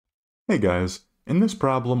Hey guys, in this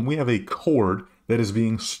problem we have a cord that is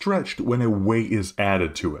being stretched when a weight is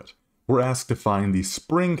added to it. We're asked to find the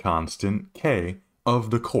spring constant, K,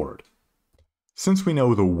 of the cord. Since we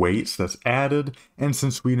know the weights that's added, and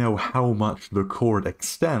since we know how much the cord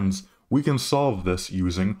extends, we can solve this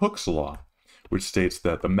using Hooke's law, which states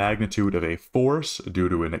that the magnitude of a force due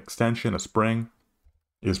to an extension, a spring,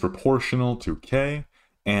 is proportional to K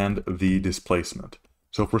and the displacement.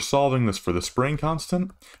 So if we're solving this for the spring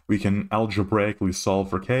constant, we can algebraically solve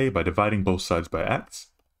for K by dividing both sides by X.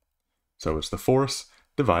 So it's the force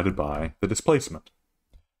divided by the displacement.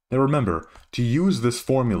 Now remember, to use this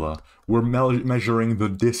formula, we're measuring the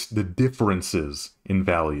differences in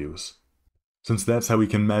values, since that's how we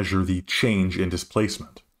can measure the change in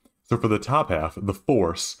displacement. So for the top half, the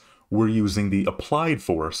force, we're using the applied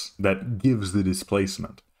force that gives the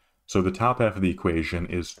displacement. So the top half of the equation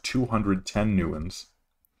is 210 newtons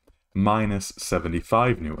minus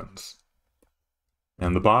 75 newtons.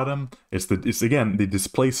 And the bottom is again the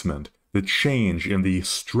displacement, the change in the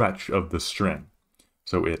stretch of the string.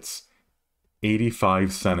 So it's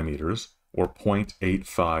 85 centimeters, or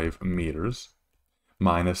 0.85 meters,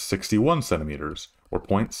 minus 61 centimeters, or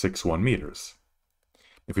 0.61 meters.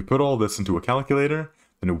 If we put all this into a calculator,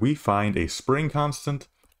 then we find a spring constant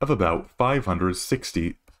of about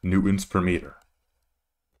 560 newtons per meter.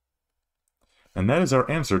 And that is our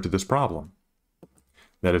answer to this problem.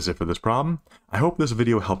 That is it for this problem. I hope this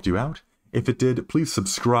video helped you out. If it did, please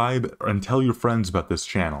subscribe and tell your friends about this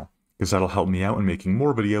channel, because that'll help me out in making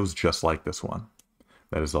more videos just like this one.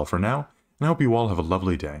 That is all for now, and I hope you all have a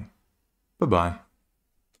lovely day. Bye-bye.